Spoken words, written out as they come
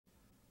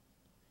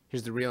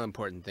Here's the real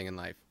important thing in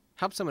life.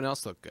 Help someone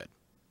else look good.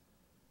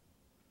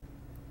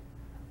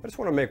 I just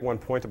want to make one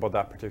point about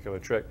that particular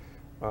trick.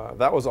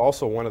 That was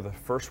also one of the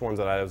first ones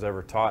that I was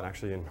ever taught,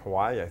 actually in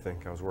Hawaii, I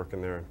think. I was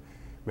working there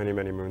many,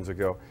 many moons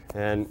ago.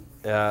 And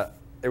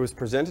it was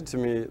presented to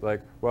me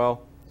like,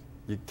 well,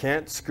 you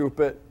can't scoop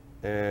it,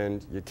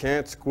 and you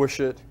can't squish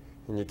it,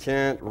 and you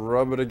can't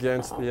rub it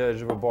against the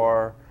edge of a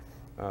bar,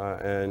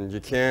 and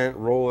you can't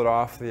roll it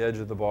off the edge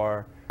of the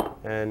bar.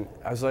 And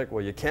I was like,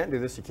 well, you can't do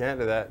this, you can't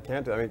do that,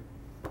 can't do, I mean,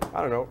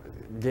 I don't know,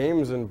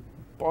 games and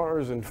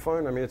bars and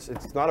fun, I mean,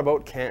 it's not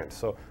about can't.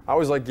 So I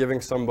always like giving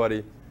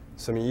somebody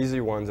some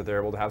easy ones that they're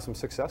able to have some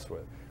success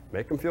with.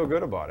 Make them feel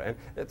good about it.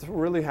 And it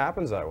really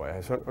happens that way. I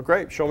said, oh,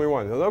 great, show me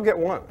one. They'll get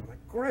one. I'm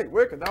like, great,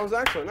 wicked, that was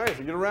excellent, nice.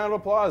 You get a round of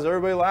applause,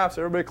 everybody laughs,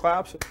 everybody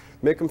claps,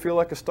 make them feel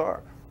like a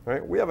star.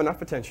 Right? We have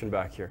enough attention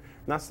back here.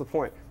 And that's the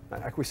point.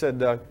 Like we said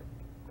a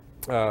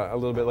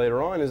little bit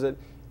later on, is that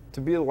to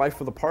be the life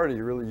of the party,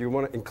 you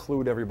want to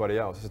include everybody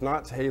else. It's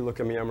not, hey, look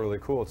at me, I'm really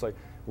cool. It's like,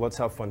 let's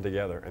have fun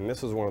together. And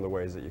this is one of the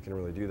ways that you can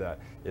really do that,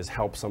 is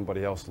help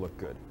somebody else look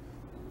good.